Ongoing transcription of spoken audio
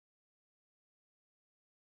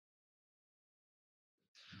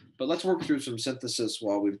But let's work through some synthesis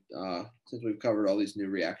while since we've covered all these new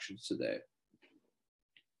reactions today.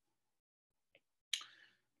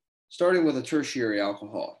 Starting with a tertiary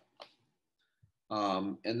alcohol.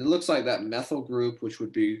 And it looks like that methyl group, which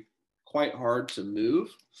would be quite hard to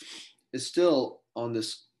move, is still on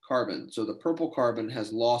this carbon. So the purple carbon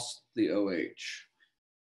has lost the OH.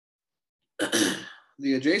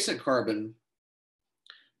 The adjacent carbon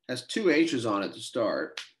has two H's on it to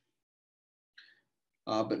start,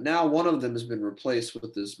 but now one of them has been replaced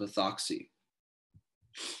with this methoxy.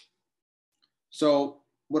 So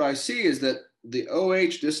what I see is that the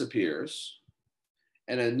OH disappears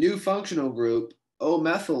and a new functional group,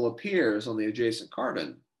 O-methyl, appears on the adjacent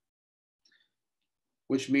carbon,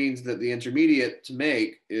 which means that the intermediate to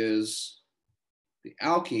make is the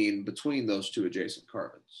alkene between those two adjacent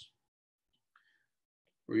carbons,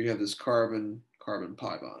 where you have this carbon-carbon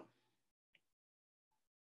pi bond.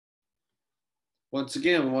 Once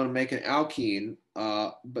again, we want to make an alkene,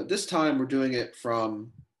 but this time we're doing it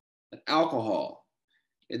from an alcohol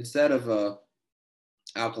instead of a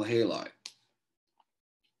alkyl halide.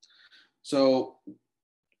 So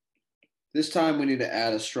this time we need to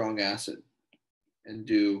add a strong acid and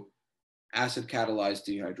do acid catalyzed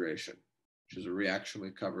dehydration, which is a reaction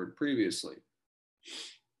we covered previously.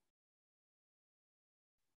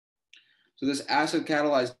 So this acid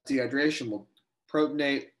catalyzed dehydration will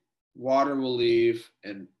protonate, water will leave,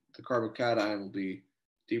 and the carbocation will be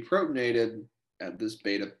deprotonated at this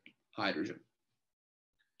beta hydrogen.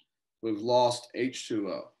 We've lost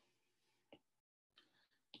H2O.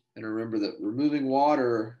 And remember that removing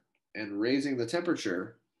water and raising the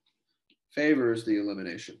temperature favors the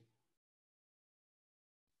elimination.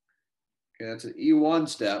 Okay, that's an E1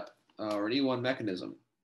 step or an E1 mechanism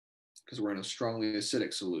because we're in a strongly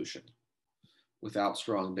acidic solution without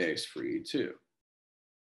strong base for E2.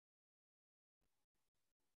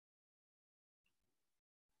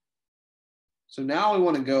 So now we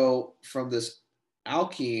want to go from this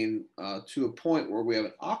alkene to a point where we have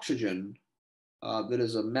an oxygen that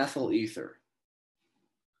is a methyl ether.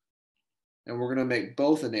 And we're going to make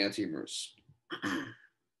both enantiomers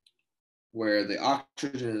where the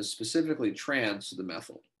oxygen is specifically trans to the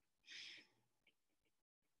methyl.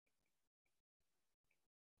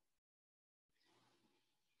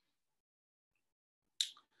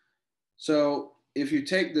 So if you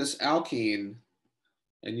take this alkene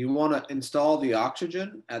and you want to install the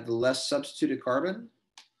oxygen at the less substituted carbon,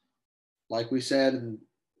 like we said in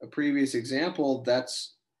a previous example,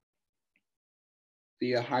 that's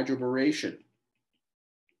via hydroboration.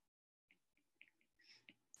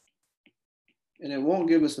 And it won't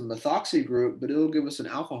give us a methoxy group, but it'll give us an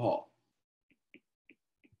alcohol.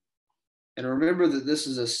 And remember that this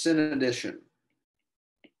is a syn addition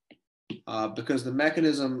because the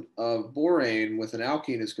mechanism of borane with an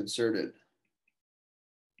alkene is concerted.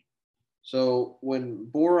 So when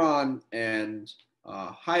boron and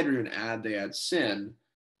hydrogen add, they add syn,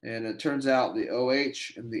 and it turns out the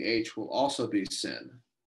OH and the H will also be syn,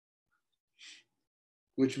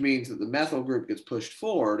 which means that the methyl group gets pushed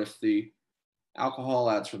forward if the alcohol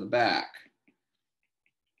adds from the back.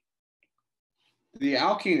 The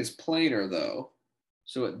alkene is planar though,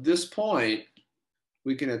 so at this point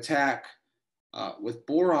we can attack with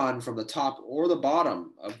boron from the top or the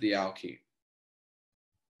bottom of the alkene.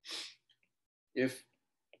 If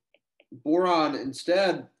boron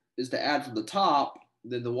instead is to add from the top,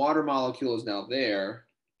 then the water molecule is now there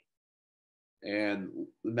and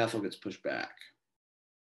the methyl gets pushed back.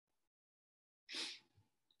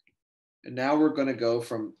 And now we're going to go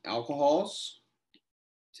from alcohols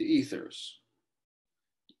to ethers,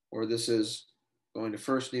 where this is going to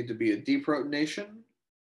first need to be a deprotonation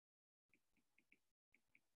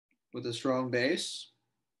with a strong base.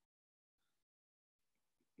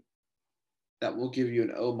 That will give you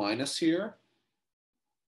an O minus here.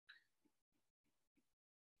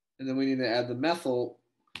 And then we need to add the methyl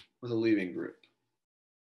with a leaving group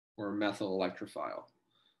or a methyl electrophile.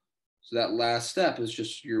 So that last step is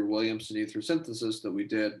just your Williamson ether synthesis that we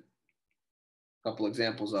did a couple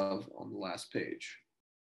examples of on the last page.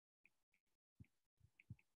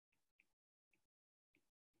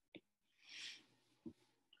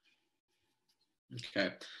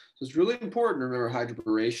 Okay, so it's really important to remember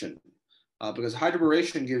hydroboration because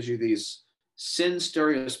hydroboration gives you these syn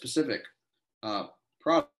stereospecific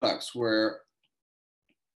products where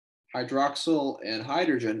hydroxyl and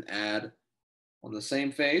hydrogen add on the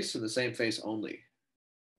same face and the same face only.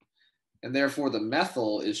 And therefore the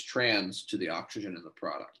methyl is trans to the oxygen in the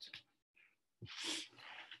product.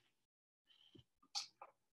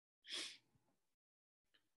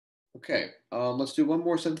 Okay, let's do one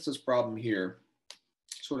more synthesis problem here.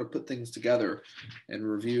 sort of put things together and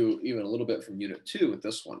review even a little bit from Unit 2 with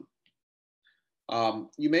this one.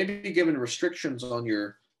 You may be given restrictions on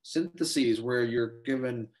your syntheses where you're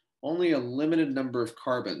given only a limited number of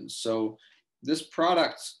carbons. So this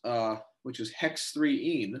product, which is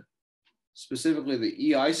hex-3-ene, specifically the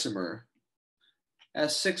E isomer,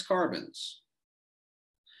 has 6 carbons.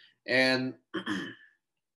 And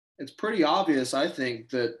it's pretty obvious, I think,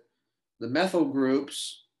 that the methyl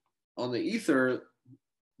groups on the ether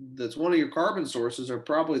that's one of your carbon sources are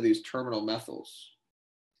probably these terminal methyls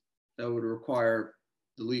that would require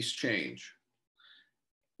the least change,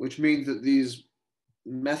 which means that these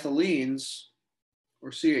methylenes or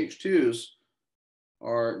CH2s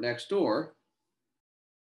are next door.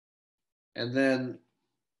 And then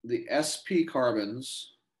the sp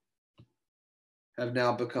carbons have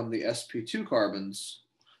now become the sp2 carbons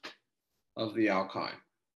of the alkyne.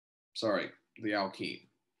 Sorry, the alkene.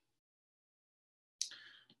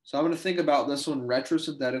 So I'm going to think about this one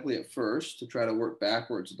retrosynthetically at first to try to work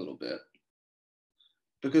backwards a little bit,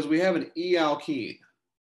 because we have an E alkene,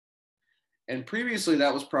 and previously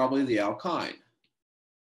that was probably the alkyne,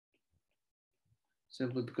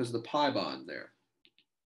 simply because of the pi bond there.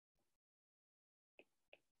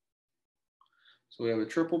 So we have a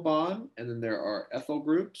triple bond, and then there are ethyl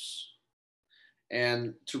groups.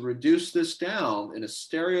 And to reduce this down in a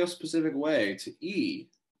stereospecific way to E,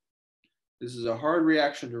 this is a hard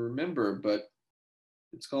reaction to remember, but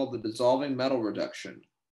it's called the dissolving metal reduction,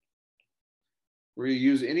 where you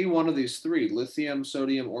use any one of these 3, lithium,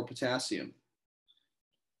 sodium, or potassium.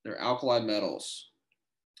 They're alkali metals.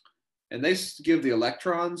 And they give the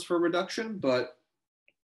electrons for reduction, but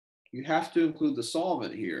you have to include the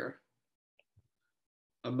solvent here.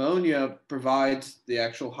 Ammonia provides the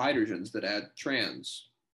actual hydrogens that add trans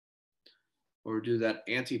or do that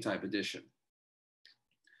anti-type addition.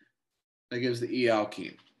 That gives the E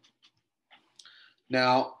alkene.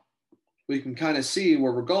 Now, we can kind of see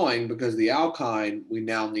where we're going, because the alkyne, we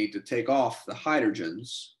now need to take off the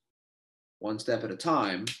hydrogens one step at a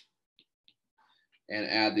time and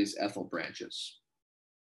add these ethyl branches.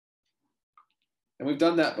 And we've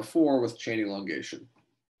done that before with chain elongation.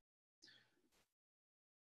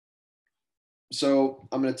 So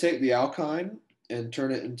I'm going to take the alkyne and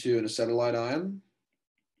turn it into an acetylide ion.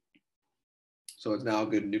 So it's now a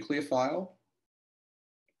good nucleophile.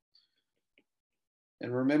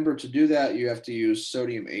 And remember, to do that, you have to use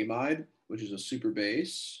sodium amide, which is a super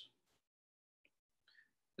base.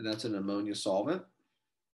 And that's an ammonia solvent.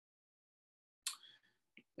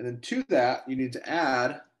 And then to that, you need to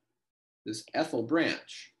add this ethyl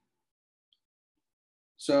branch.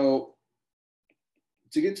 So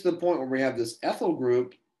to get to the point where we have this ethyl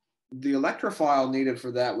group, the electrophile needed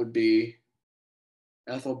for that would be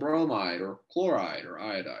ethyl bromide or chloride or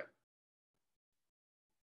iodide.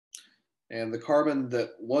 And the carbon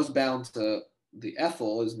that was bound to the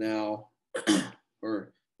ethyl is now,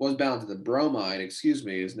 or was bound to the bromide, excuse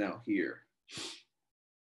me, is now here.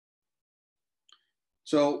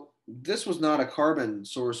 So this was not a carbon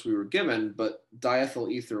source we were given, but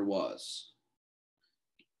diethyl ether was.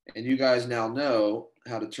 And you guys now know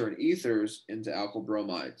how to turn ethers into alkyl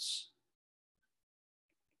bromides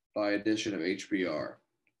by addition of HBr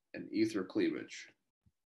and ether cleavage.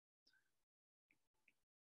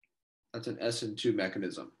 That's an SN2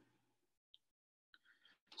 mechanism.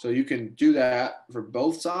 So you can do that for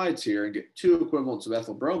both sides here and get 2 equivalents of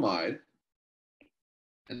ethyl bromide,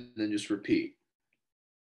 and then just repeat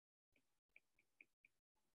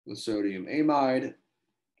with sodium amide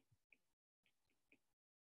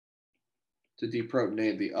to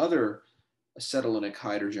deprotonate the other acetylenic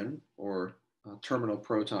hydrogen or terminal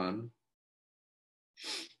proton.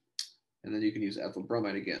 And then you can use ethyl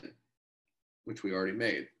bromide again, which we already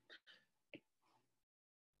made.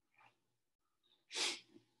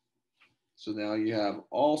 So now you have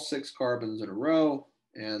all 6 carbons in a row,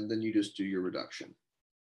 and then you just do your reduction.